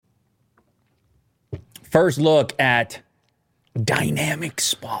First look at Dynamic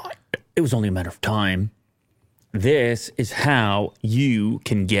Spot. It was only a matter of time. This is how you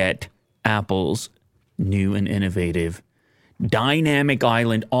can get Apple's new and innovative Dynamic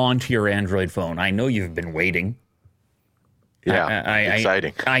Island onto your Android phone. I know you've been waiting. Yeah,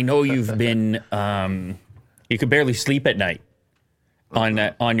 exciting. I know you've been, you could barely sleep at night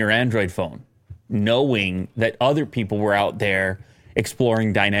on your Android phone, knowing that other people were out there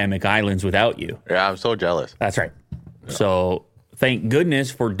exploring dynamic islands without you. Yeah, I'm so jealous. That's right. Yeah. So thank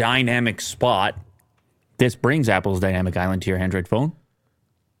goodness for Dynamic Spot. This brings Apple's Dynamic Island to your Android phone.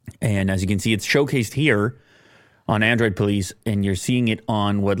 And as you can see, it's showcased here on Android Police, and you're seeing it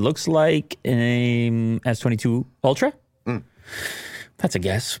on what looks like an S22 Ultra. That's a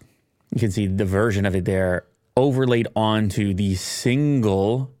guess. You can see the version of it there overlaid onto the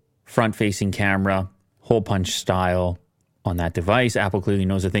single front-facing camera, hole punch style on that device. Apple clearly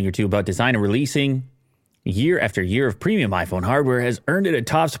knows a thing or two about design, and releasing year after year of premium iPhone hardware has earned it a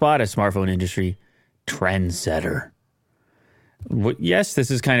top spot as smartphone industry trendsetter. Yes, this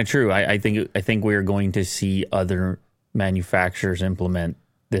is kind of true. I think we're going to see other manufacturers implement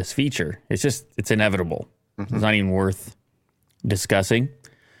this feature. It's inevitable. Mm-hmm. It's not even worth discussing.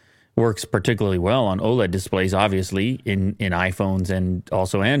 Works particularly well on OLED displays, obviously, in iPhones and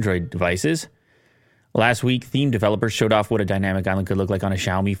also Android devices. Last week, theme developers showed off what a dynamic island could look like on a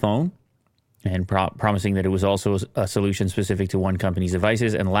Xiaomi phone, and promising that it was also a solution specific to one company's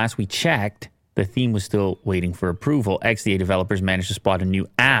devices. And last we checked, the theme was still waiting for approval. XDA developers managed to spot a new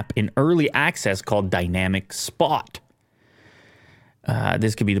app in early access called Dynamic Spot.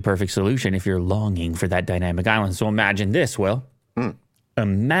 This could be the perfect solution if you're longing for that dynamic island. So imagine this, Will.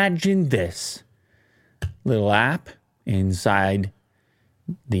 Imagine this little app inside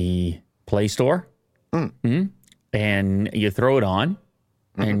the Play Store. And you throw it on,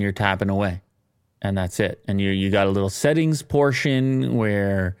 and you're tapping away. And that's it. And you got a little settings portion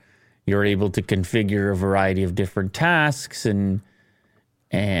where you're able to configure a variety of different tasks, and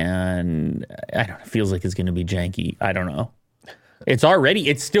I don't know, it feels like it's going to be janky. I don't know. It's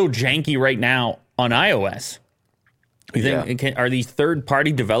still janky right now on iOS. You think, are these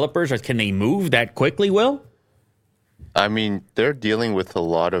third-party developers, or can they move that quickly, Will? I mean, they're dealing with a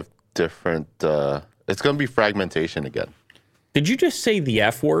lot of different, it's going to be fragmentation again. Did you just say the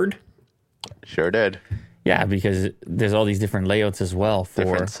F word? Sure did. Yeah, because there's all these different layouts as well for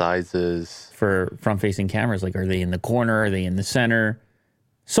different sizes for front-facing cameras. Like, are they in the corner? Are they in the center?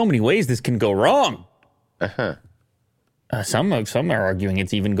 So many ways this can go wrong. Some are arguing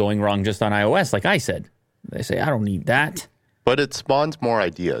it's even going wrong just on iOS, like I said. They say, I don't need that. But it spawns more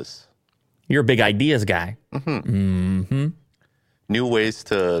ideas. You're a big ideas guy. New ways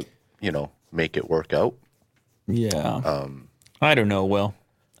to, make it work out. Yeah. I don't know, Will.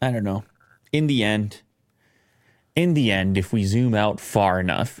 I don't know. In the end, if we zoom out far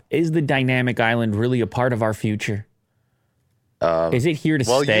enough, is the dynamic island really a part of our future? Is it here to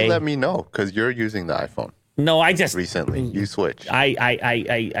stay? Well, you let me know, because you're using the iPhone. No, I just... Recently, you switched.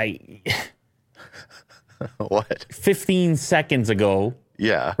 What? 15 seconds ago.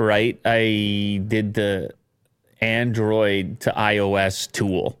 Yeah. Right? I did the Android to iOS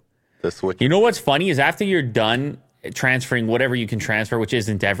tool. The switch. You know what's funny is after you're done transferring whatever you can transfer, which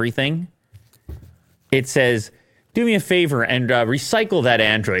isn't everything, it says, do me a favor and recycle that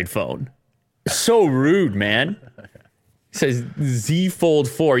Android phone. So rude, man. It says Z Fold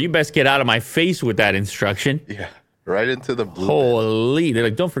 4. You best get out of my face with that instruction. Yeah. Right into the blue. Holy. They're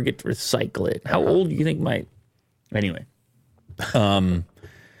like, don't forget to recycle it. How old do you think my... Anyway.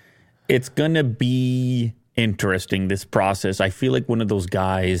 It's going to be interesting, this process. I feel like one of those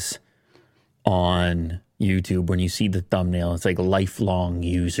guys on YouTube, when you see the thumbnail, it's like lifelong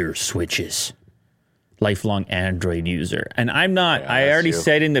user switches. Lifelong Android user. And I'm not... I already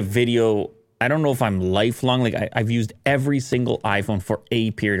said in the video, I don't know if I'm lifelong. Like, I've used every single iPhone for a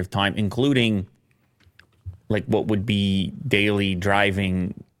period of time, including... like what would be daily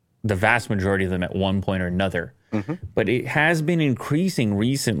driving, the vast majority of them at one point or another. But it has been increasing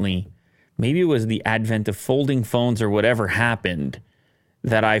recently. Maybe it was the advent of folding phones or whatever happened,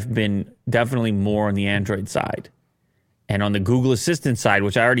 that I've been definitely more on the Android side. And on the Google Assistant side,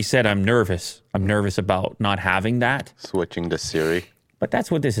 which I already said I'm nervous. I'm nervous about not having that. Switching to Siri. But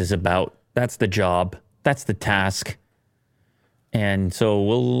that's what this is about. That's the job. That's the task. And so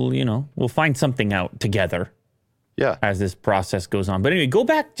we'll find something out together. Yeah. As this process goes on. But anyway, go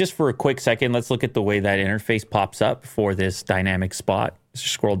back just for a quick second. Let's look at the way that interface pops up for this dynamic spot. Just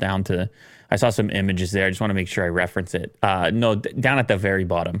scroll down to, I saw some images there. I just want to make sure I reference it. Down at the very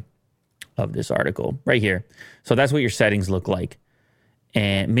bottom of this article, right here. So that's what your settings look like.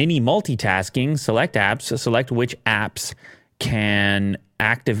 and mini multitasking, select which apps can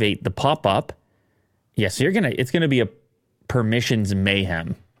activate the pop-up. Yes, it's gonna be a permissions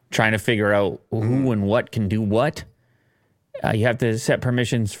mayhem, trying to figure out who and what can do what. You have to set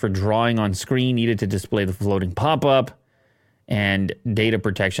permissions for drawing on screen needed to display the floating pop-up, and data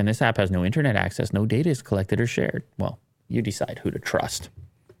protection. This app has no internet access. No data is collected or shared. Well, you decide who to trust.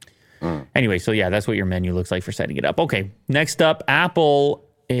 Anyway, so yeah, that's what your menu looks like for setting it up. Okay, next up, Apple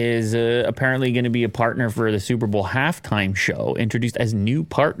is apparently going to be a partner for the Super Bowl halftime show, introduced as new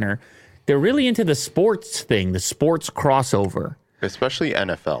partner. They're really into the sports thing, the sports crossover. Especially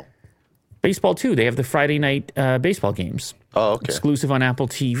NFL. Baseball, too. They have the Friday night baseball games. Oh, okay. Exclusive on Apple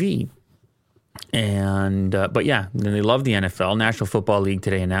TV. And, but yeah, they love the NFL. National Football League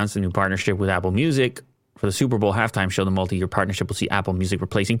today announced a new partnership with Apple Music. For the Super Bowl halftime show, the multi-year partnership will see Apple Music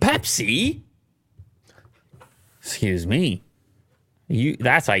replacing Pepsi. Excuse me.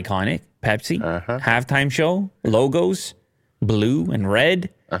 That's iconic. Pepsi. Halftime show. Logos. Blue and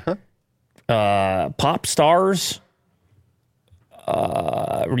red. Pop stars.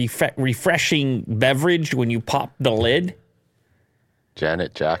 Refreshing beverage when you pop the lid.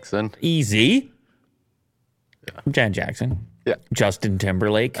 Janet Jackson. Easy. Yeah. Janet Jackson. Yeah. Justin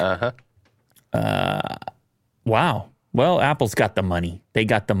Timberlake. Wow. Well, Apple's got the money. They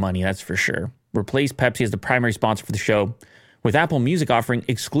got the money, that's for sure. Replace Pepsi as the primary sponsor for the show, with Apple Music offering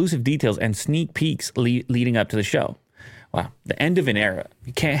exclusive details and sneak peeks leading up to the show. Wow. The end of an era.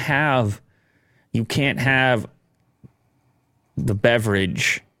 You can't have the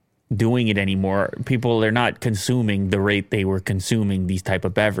beverage doing it anymore. People, they're not consuming the rate they were consuming these type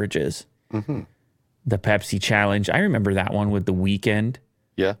of beverages. The Pepsi challenge. I remember that one with The Weeknd.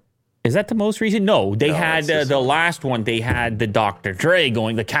 Yeah. Is that the most recent? No, they had the last one. They had the Dr. Dre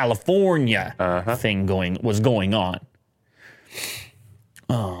going, the California thing was going on.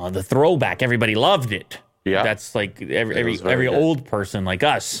 The throwback, everybody loved it. Yeah, that's like every old person like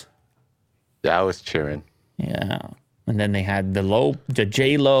us. Yeah, I was cheering. Yeah, and then they had the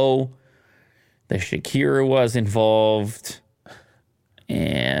J-Lo, the Shakira was involved,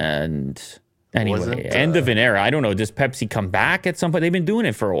 and. Anyway, end of an era. I don't know. Does Pepsi come back at some point? They've been doing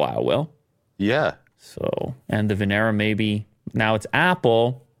it for a while, Will. Yeah. So, end of an era, maybe. Now it's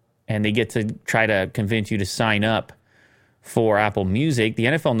Apple, and they get to try to convince you to sign up for Apple Music. The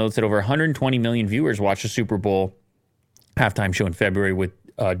NFL notes that over 120 million viewers watched the Super Bowl halftime show in February with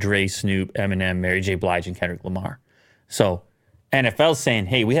Dre, Snoop, Eminem, Mary J. Blige, and Kendrick Lamar. So, NFL's saying,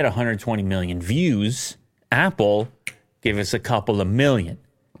 hey, we had 120 million views. Apple, give us a couple of million.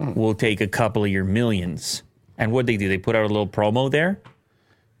 We'll take a couple of your millions. And what'd they do? They put out a little promo there?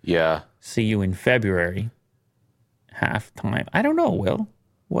 Yeah. See you in February. Halftime. I don't know, Will.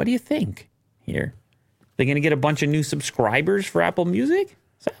 What do you think here? They going to get a bunch of new subscribers for Apple Music?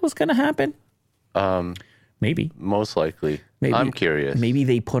 Is that what's going to happen? Maybe. Most likely. Maybe, I'm curious. Maybe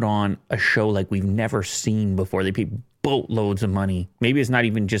they put on a show like we've never seen before. They pay boatloads of money. Maybe it's not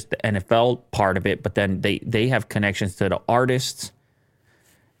even just the NFL part of it, but then they have connections to the artists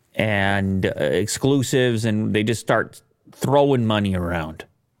and exclusives, and they just start throwing money around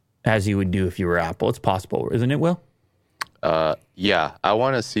as you would do if you were Apple. It's possible, isn't it, Will? Yeah, I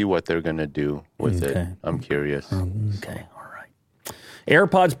want to see what they're going to do with it. I'm curious. Okay, all right.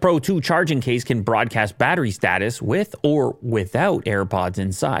 AirPods Pro 2 charging case can broadcast battery status with or without AirPods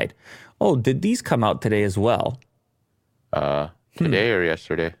inside. Oh, did these come out today as well? Today or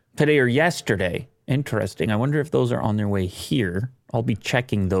yesterday? Today or yesterday. Interesting. I wonder if those are on their way here. I'll be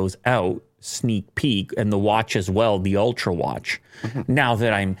checking those out, sneak peek, and the watch as well, the Ultra Watch. Now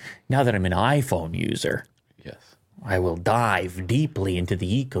that I'm an iPhone user, yes, I will dive deeply into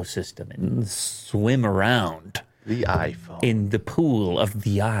the ecosystem and swim around the iPhone in the pool of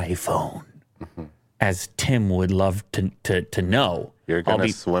the iPhone, as Tim would love to know. You're gonna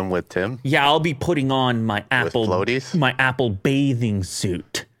swim with Tim? Yeah, I'll be putting on my Apple bathing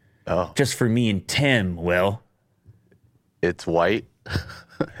suit. Oh, just for me and Tim, Will. It's white,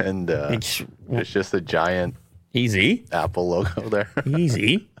 and it's just a giant easy Apple logo there.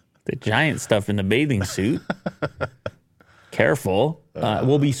 Easy. The giant stuff in the bathing suit. Careful.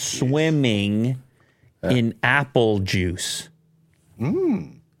 We'll be swimming in apple juice.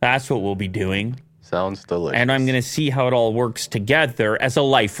 That's what we'll be doing. Sounds delicious. And I'm going to see how it all works together as a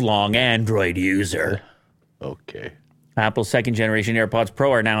lifelong Android user. Okay. Apple's second-generation AirPods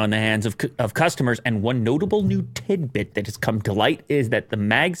Pro are now in the hands of customers, and one notable new tidbit that has come to light is that the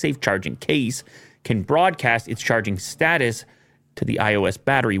MagSafe charging case can broadcast its charging status to the iOS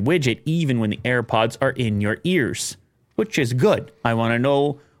battery widget even when the AirPods are in your ears, which is good. I want to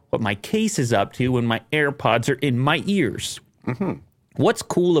know what my case is up to when my AirPods are in my ears. What's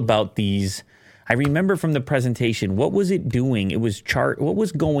cool about these? I remember from the presentation, what was it doing? It was what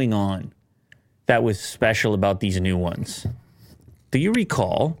was going on that was special about these new ones? Do you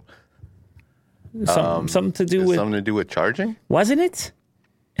recall? Something to do with... Something to do with charging? Wasn't it?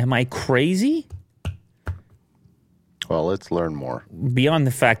 Am I crazy? Well, let's learn more. Beyond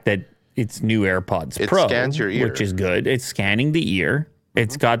the fact that it's new AirPods Pro, scans your ear. which is good. It's scanning the ear.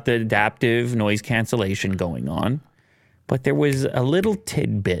 It's got the adaptive noise cancellation going on. But there was a little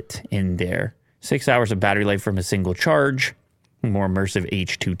tidbit in there. 6 hours of battery life from a single charge. More immersive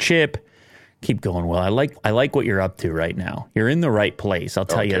H2 chip. Keep going. Well, I like what you're up to right now. You're in the right place. I'll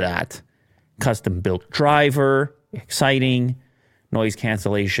tell you that. Custom built driver. Exciting. Noise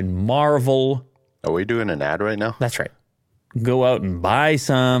cancellation marvel. Are we doing an ad right now? That's right. Go out and buy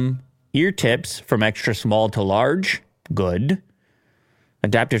some ear tips from extra small to large. Good.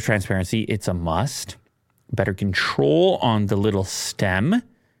 Adaptive transparency. It's a must. Better control on the little stem.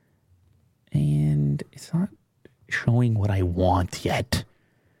 And it's not showing what I want yet.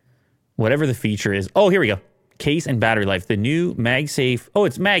 Whatever the feature is. Oh, here we go. Case and battery life. The new MagSafe. Oh,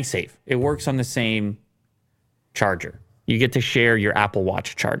 it's MagSafe. It works on the same charger. You get to share your Apple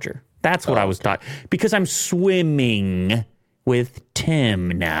Watch charger. That's what I was taught. Because I'm swimming with Tim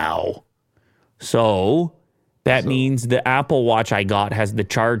now. So that means the Apple Watch I got has the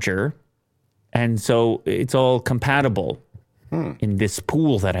charger. And so it's all compatible in this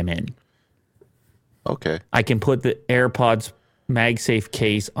pool that I'm in. Okay. I can put the AirPods MagSafe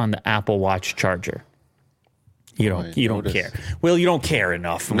case on the Apple Watch charger. You don't care. Well, you don't care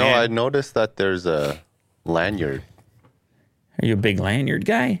enough, No, man. I noticed that there's a lanyard. Are you a big lanyard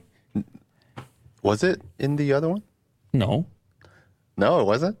guy? Was it in the other one? No. No, it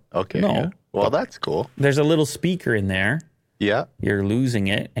wasn't? Okay. No. Yeah. Well, that's cool. There's a little speaker in there. Yeah. You're losing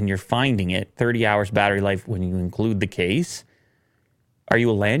it and you're finding it. 30 hours battery life when you include the case. Are you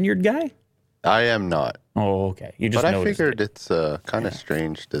a lanyard guy? I am not. Oh, okay. You just But I noticed figured it. it's a kind of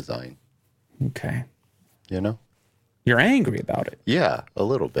strange design, Okay. you know? You're angry about it. Yeah, a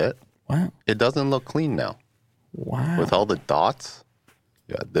little bit. Wow. It doesn't look clean now. Wow. With all the dots.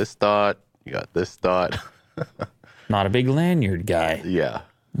 You got this dot. You got this dot. Not a big lanyard guy. Yeah.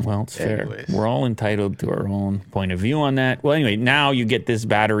 Well, it's fair. Anyways. We're all entitled to our own point of view on that. Well, anyway, now you get this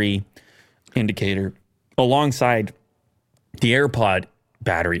battery indicator alongside the AirPod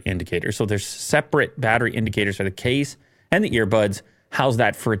battery indicator. So there's separate battery indicators for the case and the earbuds. How's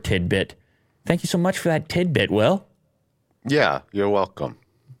that for a tidbit? Thank you so much for that tidbit, Will. Yeah, you're welcome.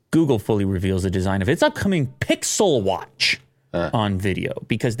 Google fully reveals the design of its upcoming Pixel Watch on video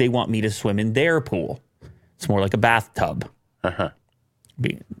because they want me to swim in their pool. It's more like a bathtub.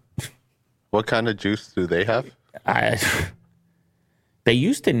 What kind of juice do they have? They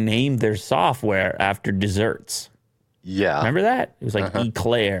used to name their software after desserts. Yeah. Remember that? It was like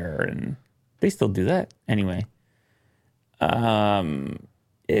Eclair, and they still do that. Anyway,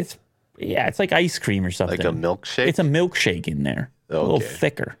 it's like ice cream or something. Like a milkshake? It's a milkshake in there. A little Okay.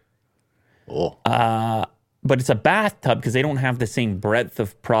 thicker. Oh. But it's a bathtub because they don't have the same breadth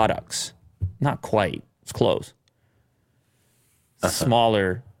of products. Not quite. It's close.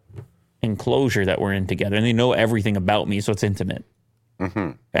 Smaller enclosure that we're in together. And they know everything about me, so it's intimate.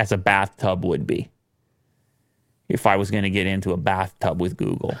 As a bathtub would be. If I was going to get into a bathtub with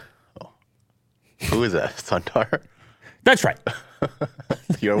Google. Who is that? Sundar? That's right.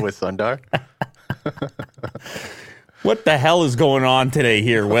 You're with Sundar? What the hell is going on today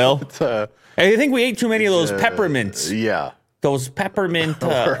here, Will? I think we ate too many of those peppermints. Yeah. Those peppermint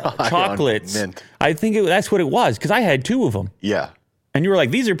We're high on chocolates. mint. I think that's what it was because I had 2 of them. Yeah. And you were like,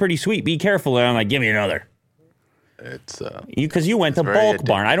 these are pretty sweet. Be careful. And I'm like, give me another. It's Because you went to very Bulk addictive.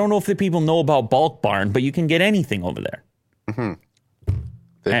 Barn. I don't know if the people know about Bulk Barn, but you can get anything over there.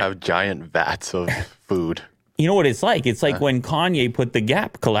 they have giant vats of food. You know what it's like? It's like when Kanye put the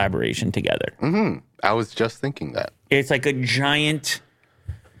Gap collaboration together. I was just thinking that. It's like a giant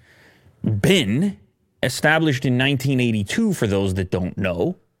bin established in 1982 for those that don't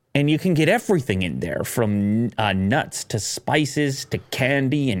know. And you can get everything in there from nuts to spices to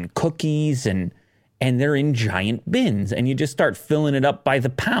candy and cookies and they're in giant bins. And you just start filling it up by the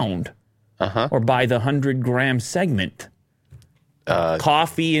pound or by the 100-gram segment.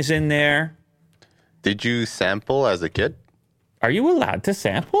 Coffee is in there. Did you sample as a kid? Are you allowed to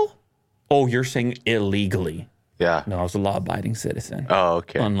sample? Oh, you're saying illegally. Yeah. No, I was a law-abiding citizen. Oh,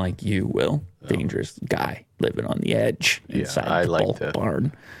 okay. Unlike you, Will. Dangerous guy living on the edge inside I the like Bulk to.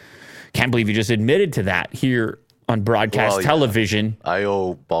 Barn. Can't believe you just admitted to that here on broadcast Well, yeah. television, I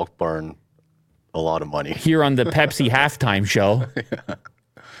owe Bulk Barn a lot of money. here on the Pepsi halftime show.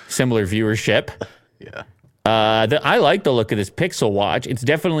 Similar viewership. Yeah. I like the look of this Pixel Watch. It's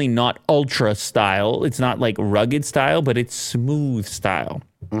definitely not ultra style. It's not like rugged style, but it's smooth style.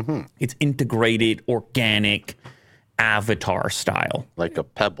 Mm-hmm. It's integrated, organic, avatar style. Like a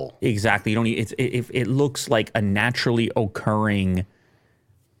pebble. Exactly. You don't need, it looks like a naturally occurring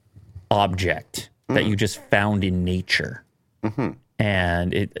object that you just found in nature. Mm-hmm.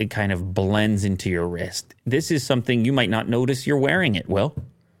 And it kind of blends into your wrist. This is something you might not notice you're wearing it, Will.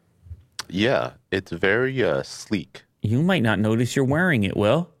 Yeah, it's very sleek. You might not notice you're wearing it,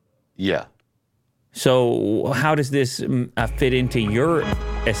 Will. Yeah. So how does this fit into your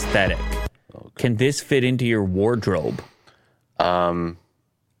aesthetic? Okay. Can this fit into your wardrobe? I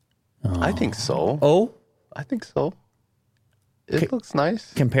think so. Oh? I think so. It looks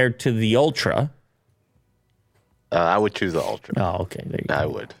nice. Compared to the Ultra? I would choose the Ultra. Oh, okay. There you go. I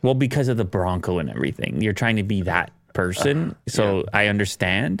would. Well, because of the Bronco and everything. You're trying to be that person, so I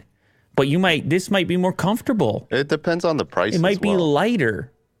understand. But this might be more comfortable. It depends on the price. It might be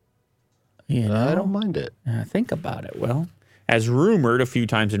lighter. You know? I don't mind it. Think about it. Well, as rumored a few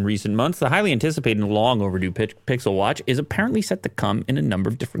times in recent months, the highly anticipated and long overdue Pixel Watch is apparently set to come in a number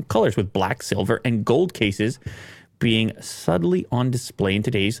of different colors, with black, silver, and gold cases being subtly on display in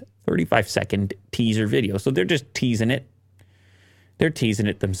today's 35-second teaser video. So they're just teasing it. They're teasing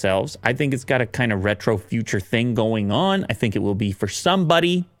it themselves. I think it's got a kind of retro future thing going on. I think it will be for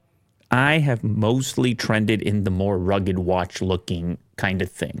somebody. I have mostly trended in the more rugged watch looking kind of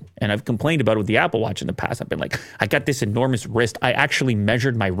thing. And I've complained about it with the Apple Watch in the past. I've been like, I got this enormous wrist. I actually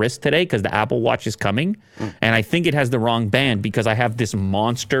measured my wrist today because the Apple Watch is coming. And I think it has the wrong band because I have this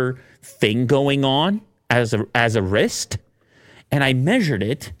monster thing going on as a wrist. And I measured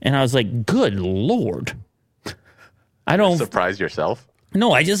it and I was like, good Lord. I don't surprise yourself.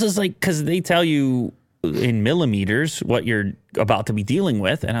 No, I just was like, because they tell you in millimeters what you're about to be dealing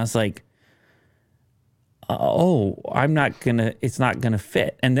with, and I was like, it's not gonna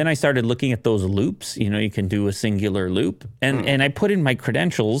fit. And then I started looking at those loops. You can do a singular loop, and I put in my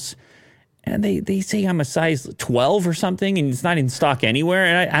credentials, and they say I'm a size 12 or something, and it's not in stock anywhere.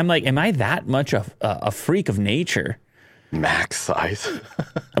 And I'm like, am I that much a freak of nature? Max size.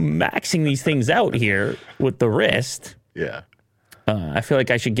 I'm maxing these things out here with the wrist. Yeah. I feel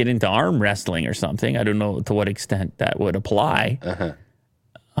like I should get into arm wrestling or something. I don't know to what extent that would apply. Uh-huh.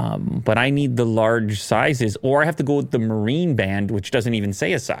 But I need the large sizes, or I have to go with the Marine band, which doesn't even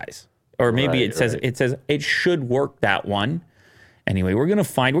say a size. Or maybe it says it should work, that one. Anyway, we're gonna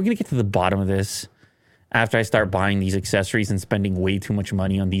get to the bottom of this after I start buying these accessories and spending way too much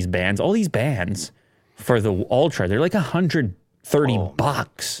money on these bands. All these bands for the Ultra, they're like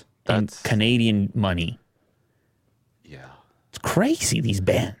 $130 in Canadian money. Yeah. It's crazy, these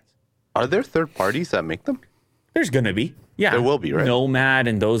bands. Are there third parties that make them? There's going to be. Yeah. There will be, right? Nomad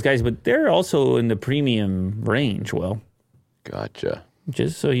and those guys, but they're also in the premium range, Will. Gotcha.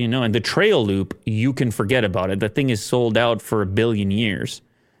 Just so you know. And the Trail Loop, you can forget about it. The thing is sold out for 1 billion years.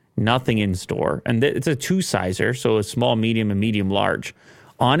 Nothing in store. And it's a two-sizer, so a small, medium, and medium large.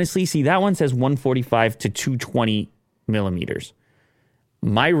 Honestly, see, that one says 145 to 220 millimeters.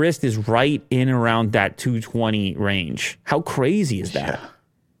 My wrist is right in around that 220 range. How crazy is that? Yeah.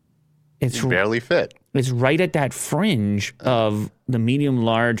 It's barely fit. It's right at that fringe of the medium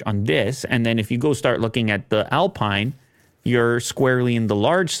large on this. And then if you go start looking at the Alpine, you're squarely in the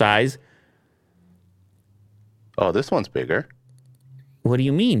large size. Oh, this one's bigger. What do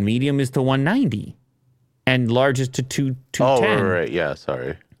you mean? Medium is to 190 and large is to 210. Oh, right. Yeah,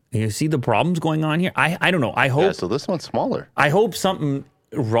 sorry. You see the problems going on here? I don't know. I hope. Yeah, so this one's smaller. I hope something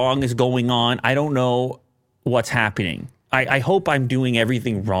wrong is going on. I don't know what's happening. I hope I'm doing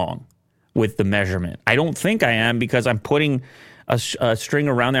everything wrong with the measurement. I don't think I am, because I'm putting a string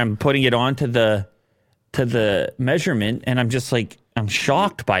around there. I'm putting it onto the measurement, and I'm just like, I'm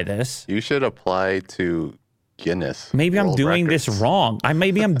shocked by this. You should apply to Guinness. Maybe I'm doing this wrong.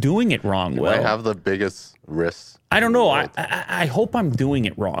 Maybe I'm doing it wrong. I have the biggest wrists. I don't know. I hope I'm doing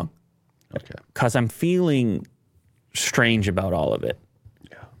it wrong. Okay. Because I'm feeling strange about all of it.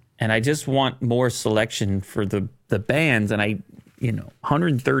 Yeah. And I just want more selection for the bands, and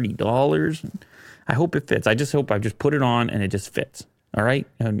 $130. I hope it fits. I just hope I just put it on and it just fits. All right?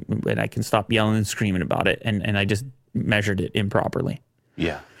 And I can stop yelling and screaming about it, and I just measured it improperly.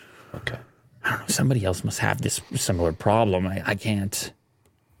 Yeah. Okay. I don't know. Somebody else must have this similar problem. I can't.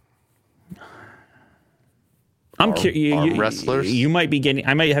 I'm curious. Wrestlers? You might be getting.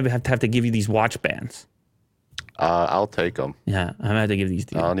 I might have to give you these watch bands. I'll take them. Yeah, I'm gonna have to give these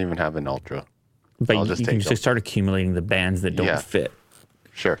to you. I don't even have an Ultra. But I'll just you take can just start accumulating the bands that don't fit.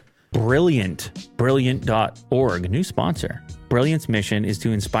 Sure. Brilliant.org, new sponsor. Brilliant's mission is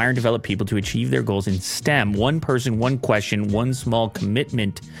to inspire and develop people to achieve their goals in STEM, one person, one question, one small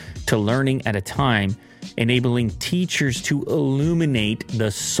commitment to learning at a time, enabling teachers to illuminate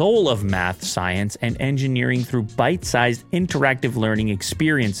the soul of math, science, and engineering through bite-sized interactive learning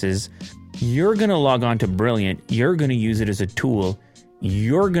experiences. You're going to log on to Brilliant. You're going to use it as a tool.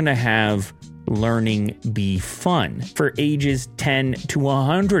 You're going to have learning be fun for ages 10 to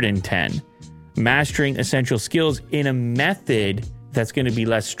 110. Mastering essential skills in a method that's going to be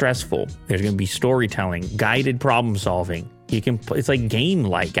less stressful. There's going to be storytelling, guided problem solving. It's like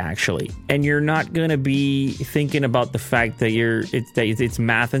game-like, actually. And you're not going to be thinking about the fact that it's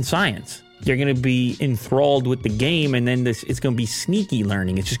math and science. You're going to be enthralled with the game, and then it's going to be sneaky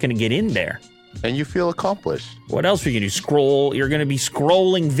learning. It's just going to get in there. And you feel accomplished. What else are you going to do? Scroll. You're going to be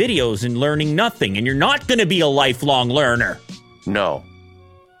scrolling videos and learning nothing, and you're not going to be a lifelong learner. No.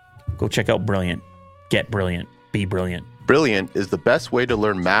 Go check out Brilliant. Get brilliant. Be brilliant. Brilliant is the best way to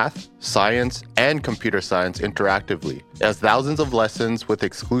learn math, science, and computer science interactively. It has thousands of lessons with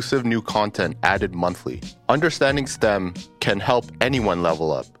exclusive new content added monthly. Understanding STEM can help anyone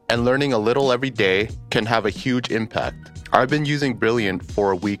level up, and learning a little every day can have a huge impact. I've been using Brilliant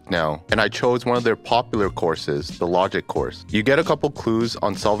for a week now, and I chose one of their popular courses, the Logic course. You get a couple clues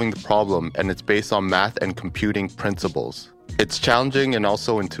on solving the problem, and it's based on math and computing principles. It's challenging and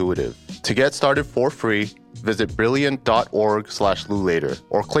also intuitive. To get started for free, visit brilliant.org/LouLater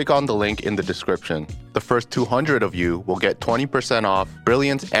or click on the link in the description. The first 200 of you will get 20% off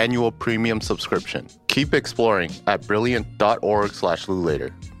Brilliant's annual premium subscription. Keep exploring at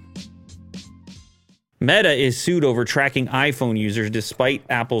brilliant.org/LouLater. Meta is sued over tracking iPhone users despite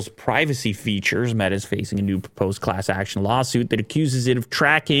Apple's privacy features. Meta is facing a new proposed class action lawsuit that accuses it of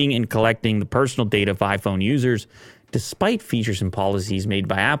tracking and collecting the personal data of iPhone users, despite features and policies made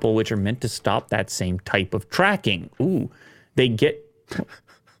by Apple, which are meant to stop that same type of tracking. Ooh, they get...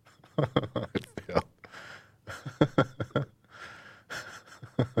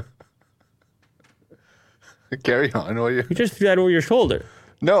 Carry on, will you? You just threw that over your shoulder.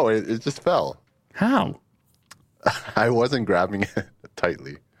 No, it just fell. How? I wasn't grabbing it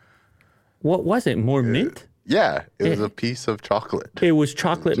tightly. What was it? More mint? Yeah, it was a piece of chocolate. It was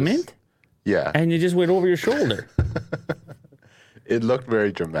chocolate mint? Yeah. And it just went over your shoulder. It looked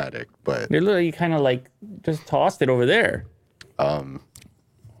very dramatic, but... It looked like you kind of like just tossed it over there. It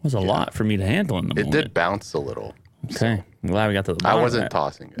was a lot for me to handle in the moment. It did bounce a little. Okay. I'm glad we got to the bottom I of wasn't that.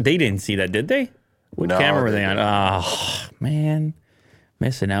 tossing it. They didn't see that, did they? What camera were they on? Oh, man.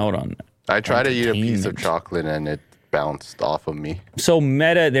 Missing out on I tried to eat a piece of entertainment. chocolate and it bounced off of me. So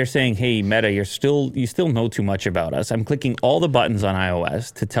Meta, they're saying, hey, Meta, you still know too much about us. I'm clicking all the buttons on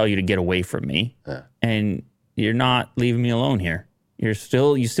iOS to tell you to get away from me. Yeah. And you're not leaving me alone here. You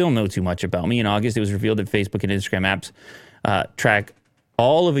still know too much about me. In August, it was revealed that Facebook and Instagram apps track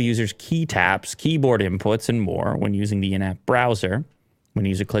all of a user's key taps, keyboard inputs, and more when using the in-app browser. When a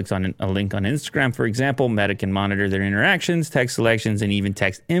user clicks on a link on Instagram, for example, Meta can monitor their interactions, text selections, and even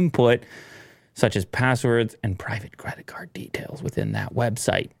text input, such as passwords and private credit card details within that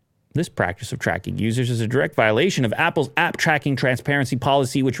website. This practice of tracking users is a direct violation of Apple's app tracking transparency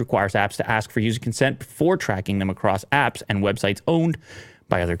policy, which requires apps to ask for user consent before tracking them across apps and websites owned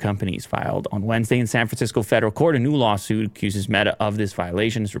by other companies. Filed on Wednesday in San Francisco federal court, a new lawsuit accuses Meta of this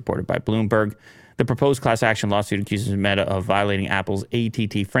violation, as reported by Bloomberg. The proposed class action lawsuit accuses Meta of violating Apple's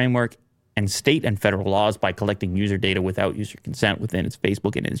ATT framework and state and federal laws by collecting user data without user consent within its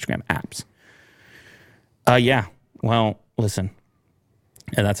Facebook and Instagram apps. Yeah. Well, listen,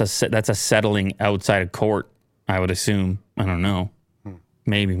 and that's a settling outside of court, I would assume. I don't know.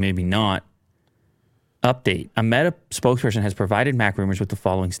 Maybe, maybe not. Update. A Meta spokesperson has provided MacRumors with the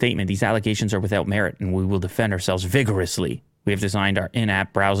following statement. These allegations are without merit, and we will defend ourselves vigorously. We have designed our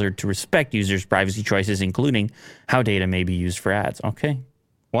in-app browser to respect users' privacy choices, including how data may be used for ads. Okay.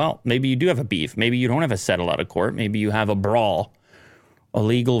 Well, maybe you do have a beef. Maybe you don't have a settle out of court. Maybe you have a brawl, a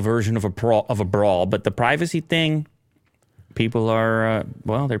legal version of a brawl. But the privacy thing, people are,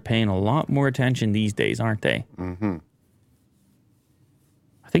 they're paying a lot more attention these days, aren't they? Mm-hmm.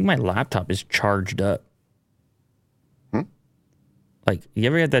 I think my laptop is charged up. Like, you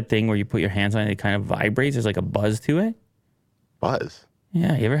ever had that thing where you put your hands on it, it kind of vibrates? There's like a buzz to it. Buzz?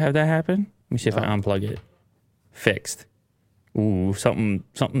 Yeah, you ever have that happen? Let me see if I unplug it. Fixed. Ooh,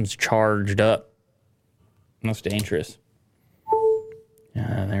 something's charged up. That's dangerous.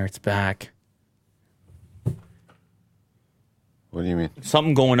 Yeah, there it's back. What do you mean?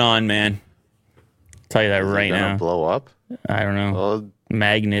 Something going on, man. I'll tell you that right now. Blow up? I don't know. Well,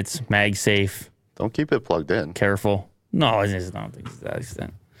 Magnets, MagSafe. don't keep it plugged in. Careful. No, it's not to that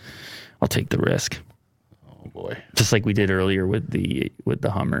extent. I'll take the risk. Oh boy. Just like we did earlier with the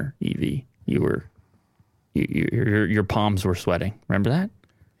Hummer EV. Your palms were sweating. Remember that?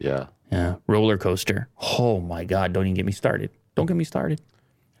 Yeah. Yeah. Roller coaster. Oh my God. Don't even get me started. Don't get me started.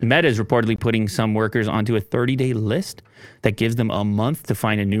 Meta is reportedly putting some workers onto a 30-day list that gives them a month to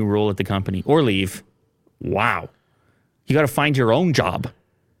find a new role at the company or leave. Wow. You got to find your own job.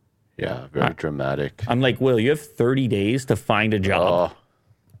 Yeah, very dramatic. I'm like, Will, you have 30 days to find a job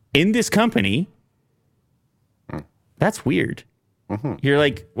in this company. That's weird. Mm-hmm. You're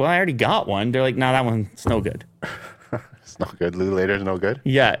like, well, I already got one. They're like, no, that one's no good. It's no good. Lou Later's no good?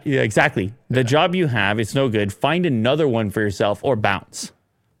 Yeah, exactly. The job you have, it's no good. Find another one for yourself or bounce.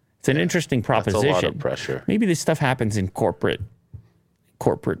 It's an interesting proposition. That's a lot of pressure. Maybe this stuff happens in corporate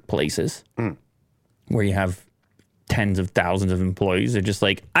places where you have tens of thousands of employees. They're just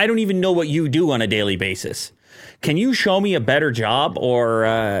like, I don't even know what you do on a daily basis. Can you show me a better job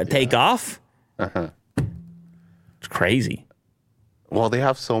or take off? It's crazy. Well, they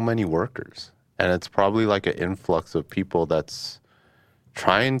have so many workers, and it's probably like an influx of people that's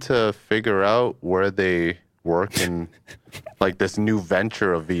trying to figure out where they work in like this new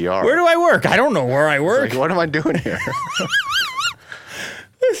venture of VR. Where do I work? I don't know where I work. Like, what am I doing here?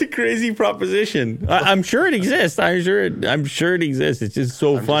 That's a crazy proposition. I'm sure it exists. I'm sure it exists. It's just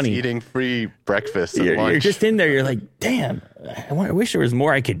so funny. Just eating free breakfast and lunch. You're just in there. You're like, damn. I wish there was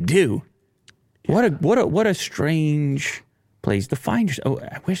more I could do. What a strange place to find yourself. Oh,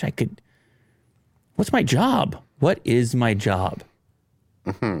 I wish I could. What's my job? What is my job?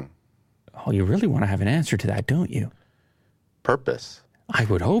 Mm-hmm. Oh, you really want to have an answer to that, don't you? Purpose. I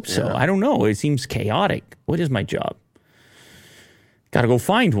would hope so. Yeah. I don't know. It seems chaotic. What is my job? Got to go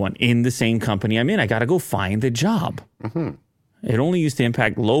find one in the same company I'm in. I got to go find the job. Mm-hmm. It only used to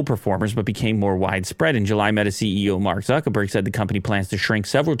impact low performers, but became more widespread. In July, Meta CEO Mark Zuckerberg said the company plans to shrink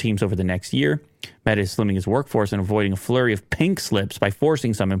several teams over the next year. Meta is slimming its workforce and avoiding a flurry of pink slips by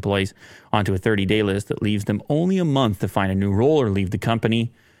forcing some employees onto a 30-day list that leaves them only a month to find a new role or leave the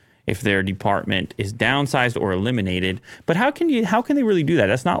company if their department is downsized or eliminated. But how can they really do that?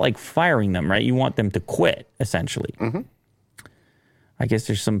 That's not like firing them, right? You want them to quit, essentially. Mm-hmm. I guess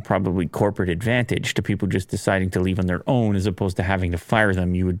there's some probably corporate advantage to people just deciding to leave on their own as opposed to having to fire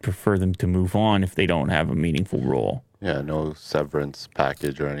them. You would prefer them to move on if they don't have a meaningful role. Yeah, no severance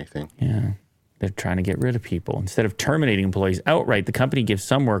package or anything. Yeah, they're trying to get rid of people. Instead of terminating employees outright, the company gives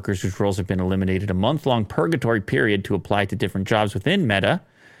some workers whose roles have been eliminated a month-long purgatory period to apply to different jobs within Meta.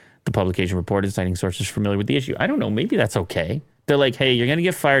 The publication reported, citing sources familiar with the issue. I don't know, maybe that's okay. They're like, hey, you're going to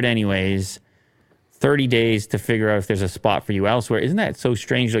get fired anyways. 30 days to figure out if there's a spot for you elsewhere. Isn't that so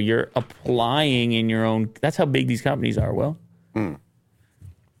strange, though? You're applying in your own... That's how big these companies are, Will. It's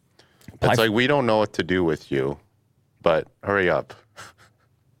like, we don't know what to do with you, but hurry up.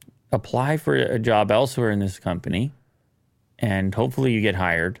 Apply for a job elsewhere in this company, and hopefully you get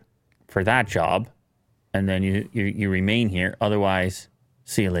hired for that job, and then you remain here. Otherwise,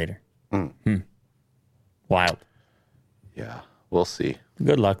 see you later. Wild. Yeah, we'll see.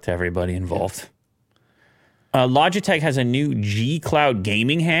 Good luck to everybody involved. Logitech has a new G Cloud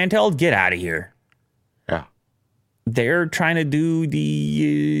gaming handheld. Get out of here. Yeah. They're trying to do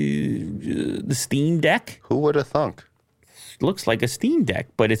the Steam Deck. Who would have thunk? Looks like a Steam Deck,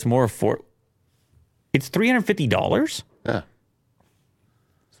 but it's more affordable. It's $350. Yeah.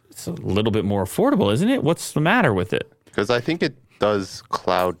 It's a little bit more affordable, isn't it? What's the matter with it? Because I think it does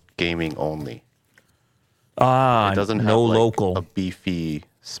cloud gaming only. It doesn't have no like local. a beefy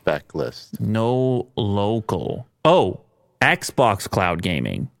spec list. No local. Oh, Xbox Cloud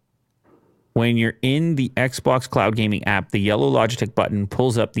Gaming. When you're in the Xbox Cloud Gaming app, the yellow Logitech button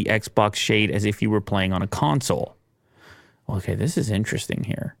pulls up the Xbox shade as if you were playing on a console. Okay, this is interesting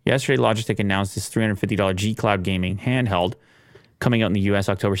here. Yesterday, Logitech announced this $350 G Cloud Gaming handheld coming out in the US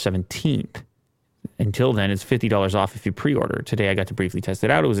October 17th. Until then, it's $50 off if you pre-order. Today, I got to briefly test it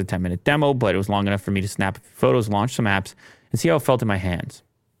out. It was a 10-minute demo, but it was long enough for me to snap a few photos, launch some apps, and see how it felt in my hands.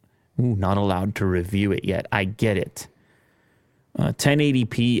 Ooh, not allowed to review it yet. I get it.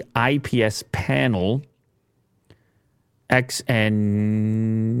 1080p IPS panel.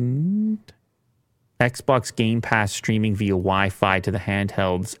 And Xbox Game Pass streaming via Wi-Fi to the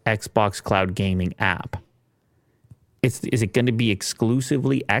handheld's Xbox Cloud Gaming app. Is it going to be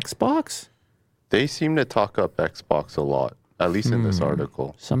exclusively Xbox? They seem to talk up Xbox a lot, at least in this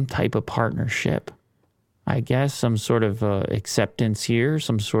article. Some type of partnership. I guess some sort of acceptance here,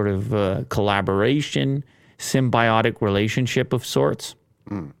 some sort of collaboration, symbiotic relationship of sorts.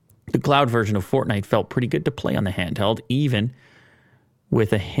 The cloud version of Fortnite felt pretty good to play on the handheld, even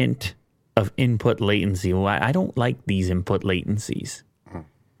with a hint of input latency. Well, I don't like these input latencies.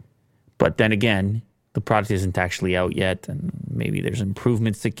 But then again, the product isn't actually out yet, and maybe there's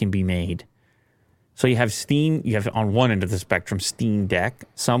improvements that can be made. So you have Steam, you have on one end of the spectrum, Steam Deck.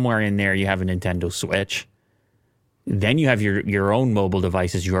 Somewhere in there, you have a Nintendo Switch. Then you have your own mobile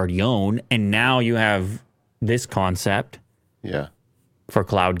devices you already own. And now you have this concept Yeah. for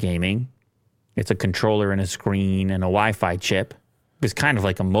cloud gaming. It's a controller and a screen and a Wi-Fi chip. It's kind of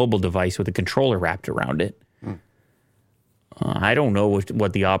like a mobile device with a controller wrapped around it. I don't know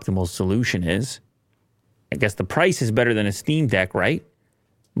what the optimal solution is. I guess the price is better than a Steam Deck, right?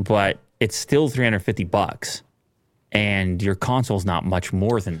 But it's still $350, and your console's not much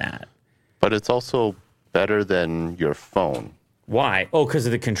more than that. But it's also better than your phone. Why? Oh, because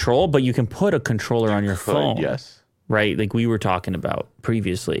of the control? But you can put a controller on your phone. Yes. Right? Like we were talking about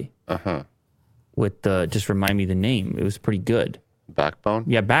previously. Uh-huh. With just remind me the name. It was pretty good. Backbone?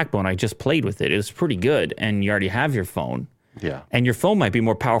 Yeah, Backbone. I just played with it. It was pretty good. And you already have your phone. Yeah. And your phone might be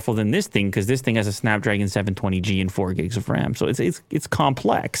more powerful than this thing because this thing has a Snapdragon 720G and 4 gigs of RAM. So it's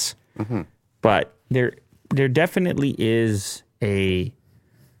complex. Mm-hmm. But there definitely is a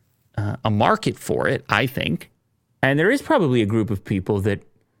market for it, I think. And there is probably a group of people that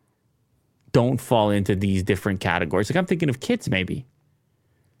don't fall into these different categories. Like I'm thinking of kids maybe.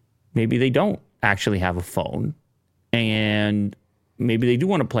 Maybe they don't actually have a phone. And maybe they do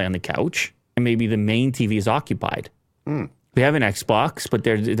want to play on the couch. And maybe the main TV is occupied. They have an Xbox, but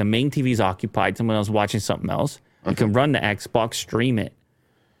the main TV is occupied. Someone else watching something else. You can run the Xbox, stream it,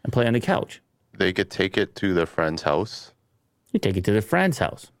 and play on the couch. They could take it to their friend's house You take it to the friend's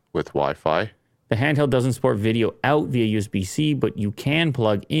house. with Wi-Fi. The handheld doesn't support video out via USB-C, but you can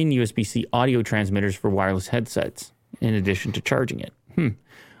plug in USB-C audio transmitters for wireless headsets in addition to charging it.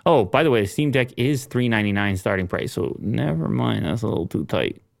 Oh, by the way, the Steam Deck is $399 starting price, so never mind. That's a little too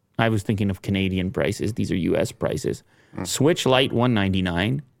tight. I was thinking of Canadian prices. These are U.S. prices. Switch Lite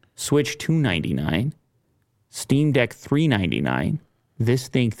 $199, Switch $299, Steam Deck $399, this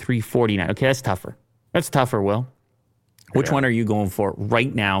thing $349. Okay, that's tougher. That's tougher, Will. Which one are you going for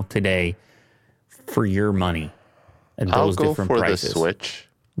right now, today, for your money at I'll those go different for prices? the Switch.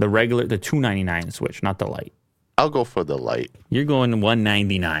 The $299 Switch, not the Lite. I'll go for the Lite. You're going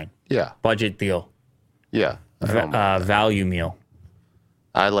 $199. Yeah. Budget deal. Yeah. Value meal.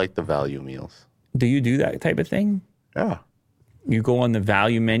 I like the value meals. Do you do that type of thing? Yeah. You go on the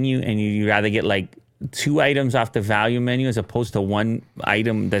value menu and you rather get like 2 items off the value menu as opposed to 1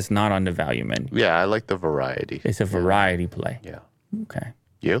 item that's not on the value menu. Yeah, I like the variety. It's a variety play. Yeah. Okay.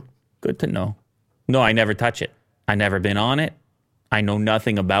 You? Good to know. No, I never touch it. I never been on it. I know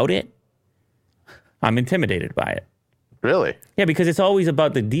nothing about it. I'm intimidated by it. Really? Yeah, because it's always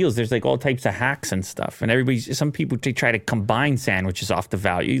about the deals. There's like all types of hacks and stuff. And some people try to combine sandwiches off the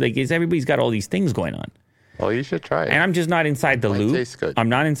value. Like everybody's got all these things going on. Well, you should try it. And I'm just not inside the loop. Tastes good. I'm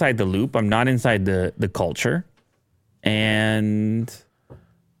not inside the loop. I'm not inside the culture. And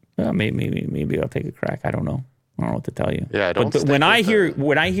maybe I'll take a crack. I don't know. I don't know what to tell you. Yeah, don't But stick when I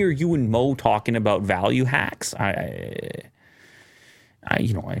with hear you and Mo talking about value hacks, I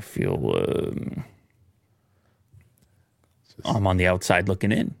feel I'm on the outside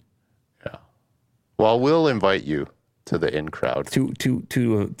looking in. Yeah. Well, we'll invite you to the in crowd. To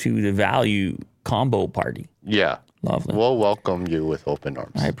the value combo party. Yeah. Lovely. We'll welcome you with open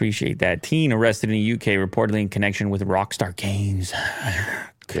arms. I appreciate that. Teen arrested in the UK reportedly in connection with Rockstar Games.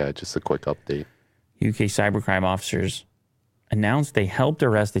 Yeah, just a quick update. UK cybercrime officers announced they helped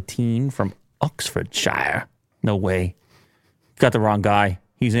arrest a teen from Oxfordshire. No way. Got the wrong guy.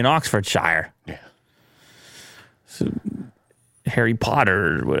 He's in Oxfordshire. Yeah. So, Harry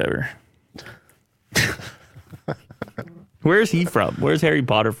Potter or whatever. Where's he from? Where's Harry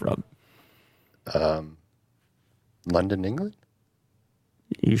Potter from? London, England?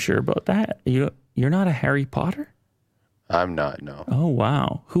 You sure about that? You're not a Harry Potter? I'm not, no. Oh,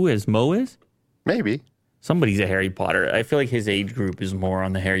 wow. Who is? Mo is? Maybe. Somebody's a Harry Potter. I feel like his age group is more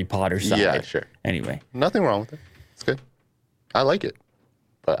on the Harry Potter side. Yeah, sure. Anyway. Nothing wrong with it. It's good. I like it,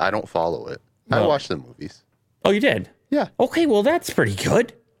 but I don't follow it. I No. watch the movies. Oh, you did? Yeah. Okay, well, that's pretty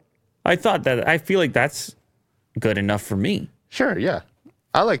good. I feel like that's good enough for me. Sure, yeah.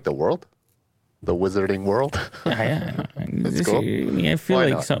 I like the world. The wizarding world. Yeah. That's cool. I feel Why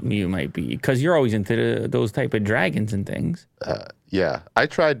like not? something you might be, because you're always into those type of dragons and things. Yeah. I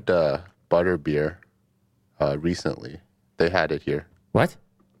tried butterbeer recently. They had it here. What?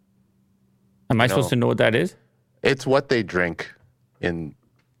 Am I supposed to know what that is? It's what they drink in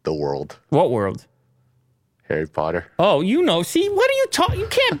the world. What world? Harry Potter. Oh, you know. See, what are you talking? You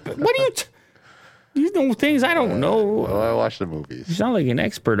can't. What are you? You know things I don't know. Well, I watch the movies. You sound like an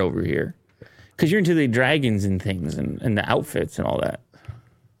expert over here. Because you're into the dragons and things and the outfits and all that.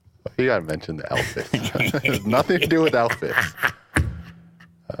 You gotta mention the outfits. It has nothing to do with outfits.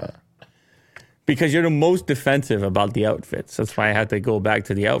 Because you're the most defensive about the outfits. That's why I had to go back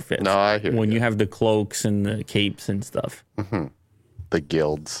to the outfits. No, I hear when you. you have the cloaks and the capes and stuff. The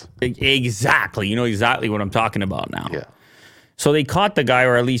guilds. Exactly. You know exactly what I'm talking about now. Yeah. So they caught the guy,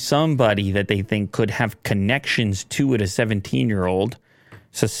 or at least somebody that they think could have connections to it, a 17-year-old.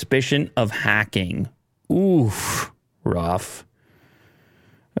 Suspicion of hacking. Oof. Rough.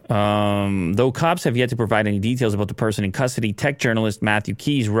 Though cops have yet to provide any details about the person in custody, tech journalist Matthew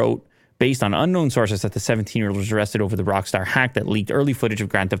Keys wrote, based on unknown sources, that the 17-year-old was arrested over the Rockstar hack that leaked early footage of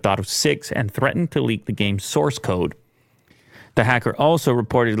Grand Theft Auto 6 and threatened to leak the game's source code. The hacker also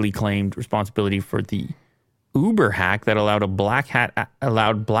reportedly claimed responsibility for the Uber hack that allowed black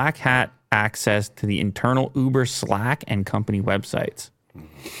hat access to the internal Uber Slack and company websites.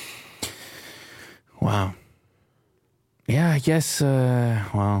 Wow. Yeah, I guess,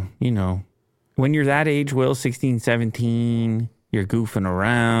 well, you know, when you're that age, Will, 16, 17, you're goofing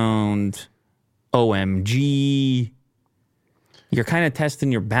around, OMG, you're kind of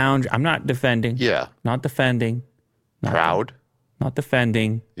testing your boundary. I'm not defending. Yeah. Not defending. Proud. Not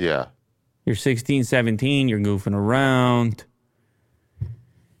defending. Yeah. You're 16, 17, you're goofing around.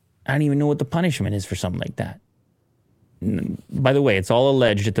 I don't even know what the punishment is for something like that. By the way, it's all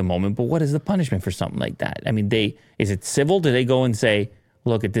alleged at the moment, but what is the punishment for something like that? I mean, is it civil? Do they go and say,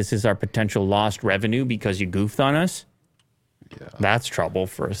 look, this is our potential lost revenue because you goofed on us? Yeah. That's trouble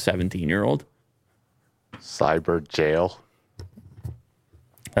for a 17-year-old. Cyber jail.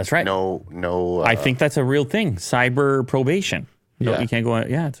 That's right. No. I think that's a real thing. Cyber probation. No, Yeah. you can't go on.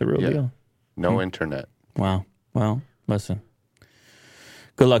 Yeah, it's a real deal. No internet. Wow. Well, listen.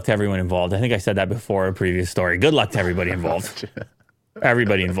 Good luck to everyone involved. I think I said that before in a previous story. Good luck to everybody involved.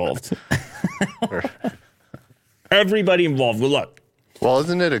 Everybody involved. Everybody involved. Good luck. Well,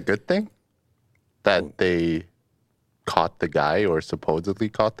 isn't it a good thing that they caught the guy or supposedly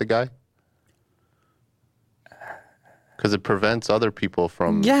caught the guy? Because it prevents other people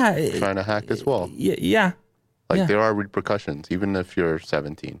from trying to hack as well. Yeah. Like there are repercussions, even if you're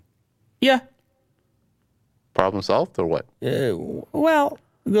 17. Yeah. Problem solved or what? Well,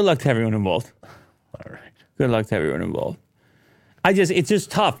 good luck to everyone involved. All right. Good luck to everyone involved. It's just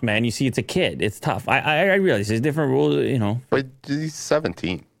tough, man. You see, it's a kid. It's tough. I realize there's different rules, you know. But he's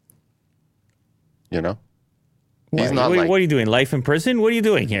 17. You know? What are you doing? Life in prison? What are you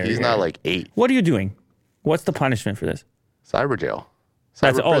doing here? He's not like 8. What are you doing? What's the punishment for this? Cyber jail.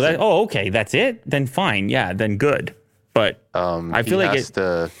 Okay. That's it. Then fine. Yeah. Then good. But I feel like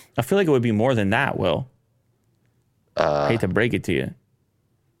it would be more than that. Will. I hate to break it to you.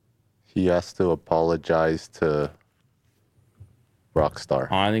 He has to apologize to Rockstar.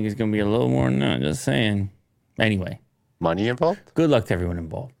 Oh, I think it's going to be a little more than that. Just saying. Anyway. Money involved? Good luck to everyone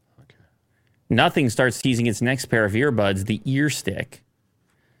involved. Okay. Nothing starts teasing its next pair of earbuds, the Ear Stick.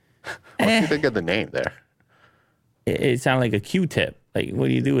 What do you think of the name there? It sounded like a Q-tip. Like, what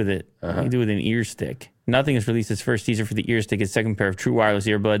do you do with it? What do you do with an ear stick? Nothing has released its first teaser for the Ear Stick, its second pair of true wireless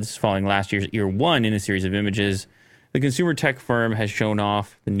earbuds, following last year's Ear One in a series of images. The consumer tech firm has shown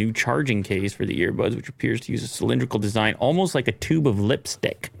off the new charging case for the earbuds, which appears to use a cylindrical design, almost like a tube of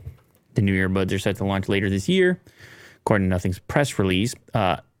lipstick. The new earbuds are set to launch later this year. According to Nothing's press release,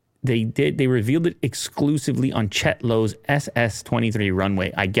 they revealed it exclusively on Chet Lowe's SS23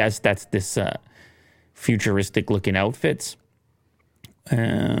 runway. I guess that's this futuristic-looking outfits.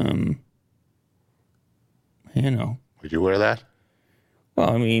 You know. Would you wear that? Well,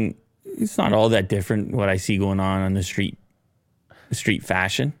 I mean, it's not all that different what I see going on the street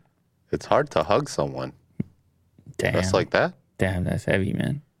fashion. It's hard to hug someone. Damn. Just like that? Damn, that's heavy,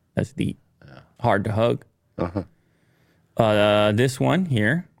 man. That's deep. Yeah. Hard to hug. Uh-huh. This one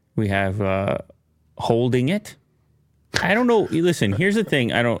here, we have holding it. I don't know. Listen, here's the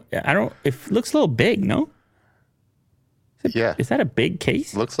thing. I don't. It looks a little big, no? Is that a big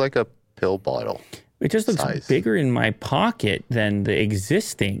case? Looks like a pill bottle. It just looks bigger in my pocket than the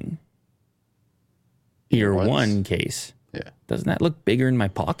existing Ear One case. Yeah. Doesn't that look bigger in my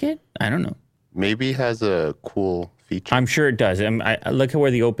pocket? I don't know. Maybe it has a cool feature. I'm sure it does. I look at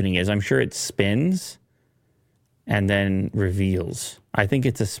where the opening is. I'm sure it spins and then reveals. I think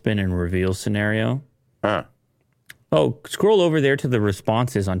it's a spin and reveal scenario. Huh. Oh, scroll over there to the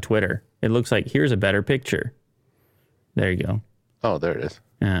responses on Twitter. It looks like here's a better picture. There you go. Oh, there it is.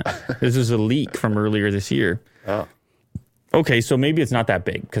 Yeah. This is a leak from earlier this year. Oh. Okay, so maybe it's not that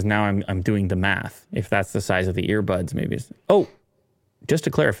big because now I'm doing the math. If that's the size of the earbuds, maybe it's... Oh, just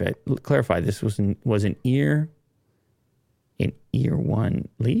to clarify, this was an Ear One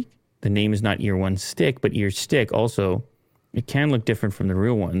leak. The name is not Ear One Stick, but Ear Stick also It can look different from the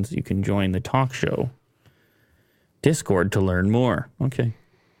real ones. You can join the talk show Discord to learn more. Okay.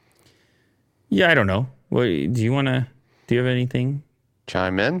 Yeah, I don't know. What, do you have anything?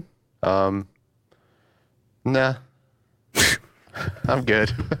 Chime in? Nah. I'm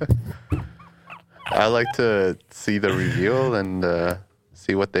good. I like to see the reveal and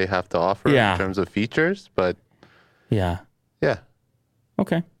see what they have to offer in terms of features, but yeah.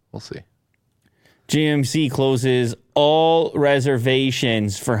 Okay. We'll see. GMC closes all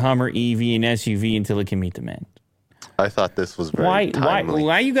reservations for Hummer EV and SUV until it can meet demand. I thought this was very timely.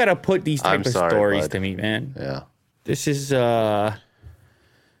 Why you gotta put these type of stories to me, man? Yeah. This is no,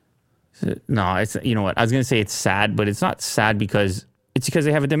 it's, you know what? I was gonna say it's sad, but it's not sad because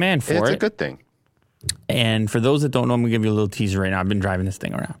they have a demand for it. It's a good thing. And for those that don't know, I'm gonna give you a little teaser right now. I've been driving this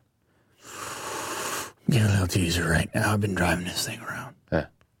thing around. Give a little teaser right now. I've been driving this thing around. Yeah.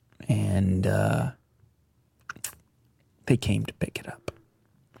 And they came to pick it up.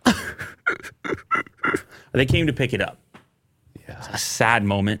 They came to pick it up. Yeah. It's a sad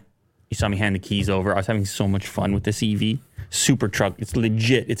moment. You saw me hand the keys over. I was having so much fun with this EV. Super truck. It's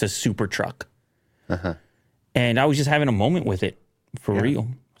legit. It's a super truck. Uh-huh. And I was just having a moment with it. For real.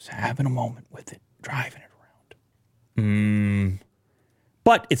 Just having a moment with it. Driving it around.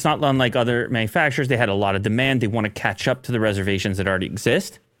 But it's not unlike other manufacturers. They had a lot of demand. They want to catch up to the reservations that already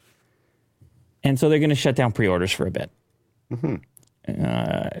exist. And so they're going to shut down pre-orders for a bit. Mm-hmm.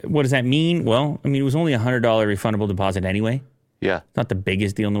 What does that mean? Well, I mean, it was only a $100 refundable deposit anyway. Yeah. It's not the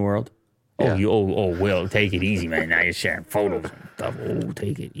biggest deal in the world. Yeah. Will, take it easy, man. Now you're sharing photos and stuff. Oh,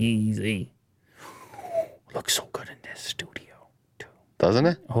 take it easy. Looks so good in this studio, too. Doesn't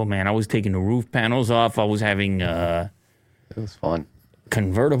it? Oh, man, I was taking the roof panels off. I was having it was fun.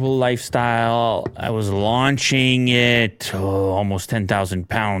 Convertible lifestyle. I was launching it. Almost 10,000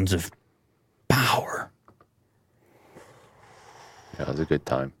 pounds of power. Yeah, it was a good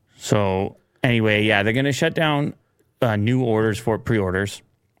time. So anyway, yeah, they're going to shut down new orders for pre-orders,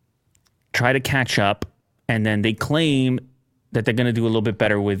 try to catch up, and then they claim that they're going to do a little bit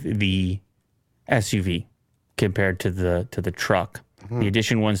better with the SUV compared to the truck. Mm-hmm. The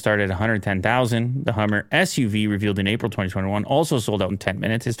Edition 1 started at 110,000. The Hummer SUV, revealed in April 2021, also sold out in 10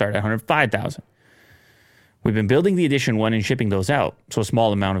 minutes. It started at 105,000. We've been building the Edition 1 and shipping those out. So a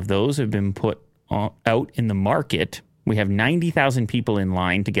small amount of those have been put out in the market. We have 90,000 people in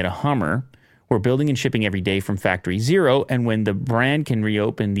line to get a Hummer. We're building and shipping every day from Factory Zero. And when the brand can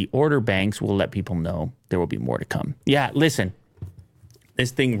reopen the order banks, we'll let people know there will be more to come. Yeah, listen,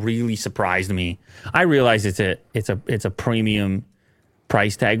 this thing really surprised me. I realize it's a premium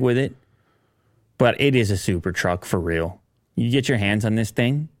price tag with it, but it is a super truck for real. You get your hands on this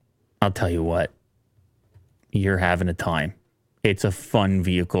thing, I'll tell you what, you're having a time. It's a fun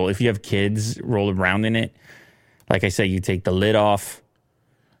vehicle. If you have kids roll around in it, like I said, you take the lid off.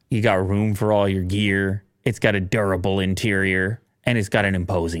 You got room for all your gear. It's got a durable interior, and it's got an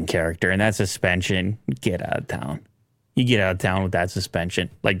imposing character. And that suspension, get out of town. You get out of town with that suspension,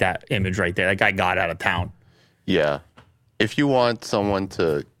 like that image right there. That guy got out of town. Yeah. If you want someone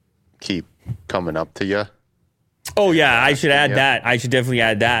to keep coming up to you. Oh, yeah, I should add that. I should definitely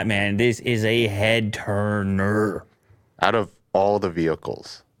add that, man. This is a head turner. Out of all the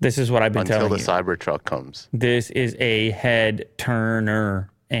vehicles. This is what I've been telling you. Until the Cybertruck comes. This is a head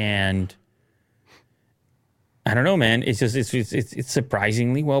turner. And I don't know, man. It's just it's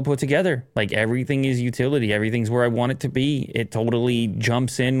surprisingly well put together. Like, everything is utility. Everything's where I want it to be. It totally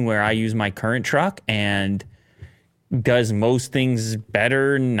jumps in where I use my current truck and does most things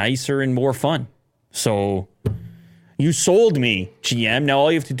better, nicer, and more fun. So you sold me, GM. Now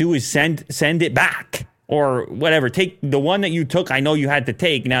all you have to do is send it back. Or whatever. Take the one that you took. I know you had to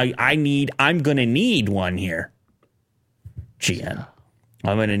take. Now I'm going to need one here. GM.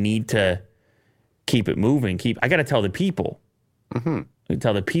 I'm going to need to keep it moving. I got to tell the people. Mm-hmm.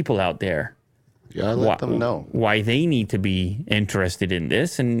 Tell the people out there. Yeah, let them know. Why they need to be interested in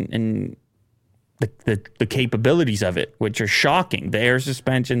this and the capabilities of it, which are shocking. The air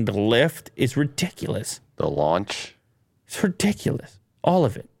suspension, the lift is ridiculous. The launch. It's ridiculous. All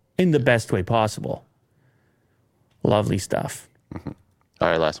of it. In the best way possible. Lovely stuff. Mm-hmm. All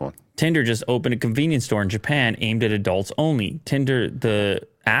right, last one. Tinder just opened a convenience store in Japan aimed at adults only. Tinder, the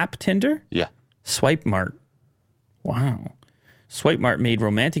app Tinder? Yeah. Swipe Mart. Wow. Swipe Mart made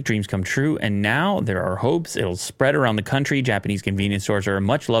romantic dreams come true, and now there are hopes it'll spread around the country. Japanese convenience stores are a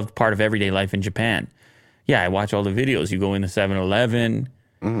much-loved part of everyday life in Japan. Yeah, I watch all the videos. You go in the 7-Eleven.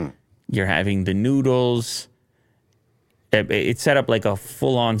 You're having the noodles. It's set up like a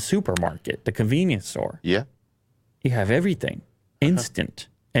full-on supermarket, the convenience store. Yeah. You have everything. Instant.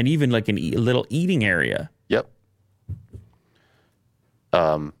 And even like a little eating area. Yep.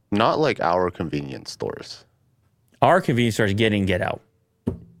 Not like our convenience stores. Our convenience stores get in, get out.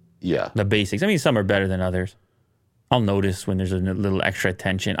 Yeah. The basics. I mean, some are better than others. I'll notice when there's a little extra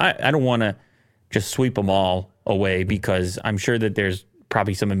attention. I don't want to just sweep them all away because I'm sure that there's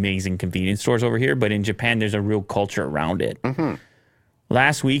probably some amazing convenience stores over here, but in Japan, there's a real culture around it. Mm-hmm.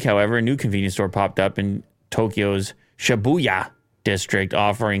 Last week, however, a new convenience store popped up in Tokyo's Shibuya district,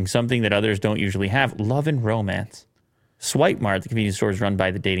 offering something that others don't usually have, love and romance. Swipe Mart, the convenience store, is run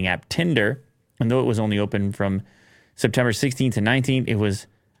by the dating app Tinder, and though it was only open from September 16th to 19th, it was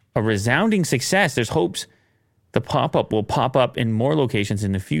a resounding success. There's hopes the pop-up will pop up in more locations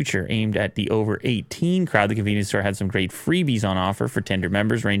in the future. Aimed at the over 18 crowd, the convenience store had some great freebies on offer for Tinder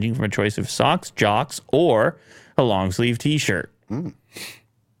members, ranging from a choice of socks, jocks, or a long-sleeve t-shirt. Mm.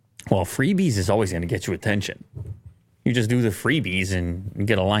 Well, freebies is always going to get you attention. You just do the freebies and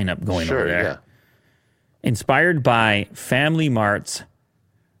get a lineup going over there. Yeah. Inspired by Family Mart's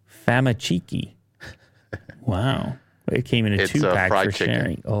Famachiki. Wow. It came in a 2-pack for chicken.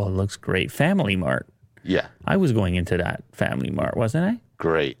 Sharing. Oh, it looks great. Family Mart. Yeah. I was going into that Family Mart, wasn't I?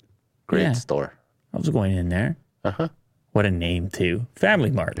 Great store. I was going in there. Uh-huh. What a name, too.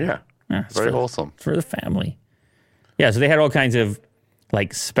 Family Mart. Yeah. Very wholesome. For the family. Yeah, so they had all kinds of,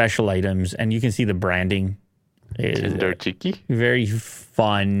 like, special items, and you can see the branding. Tinder Chiki? Very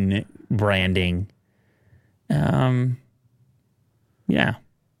fun branding. Yeah.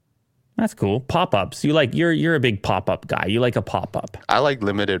 That's cool. Pop-ups. You're a big pop-up guy. You like a pop-up. I like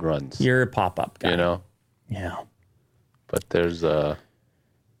limited runs. You're a pop-up guy. You know? Yeah. But there's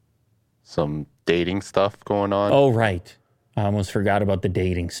some dating stuff going on. Oh, right. I almost forgot about the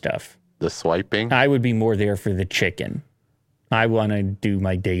dating stuff. The swiping. I would be more there for the chicken. I want to do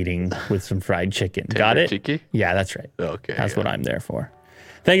my dating with some fried chicken. Got it? Chiki? Yeah, that's right. Okay. That's what I'm there for.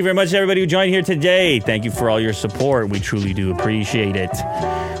 Thank you very much, everybody who joined here today. Thank you for all your support. We truly do appreciate it.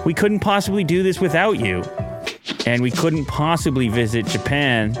 We couldn't possibly do this without you. And we couldn't possibly visit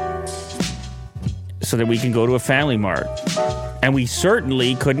Japan so that we can go to a Family Mart. And we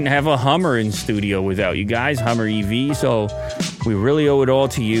certainly couldn't have a Hummer in studio without you guys, Hummer EV. So we really owe it all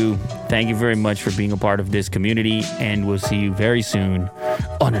to you. Thank you very much for being a part of this community. And we'll see you very soon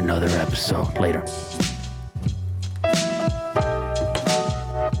on another episode. Later.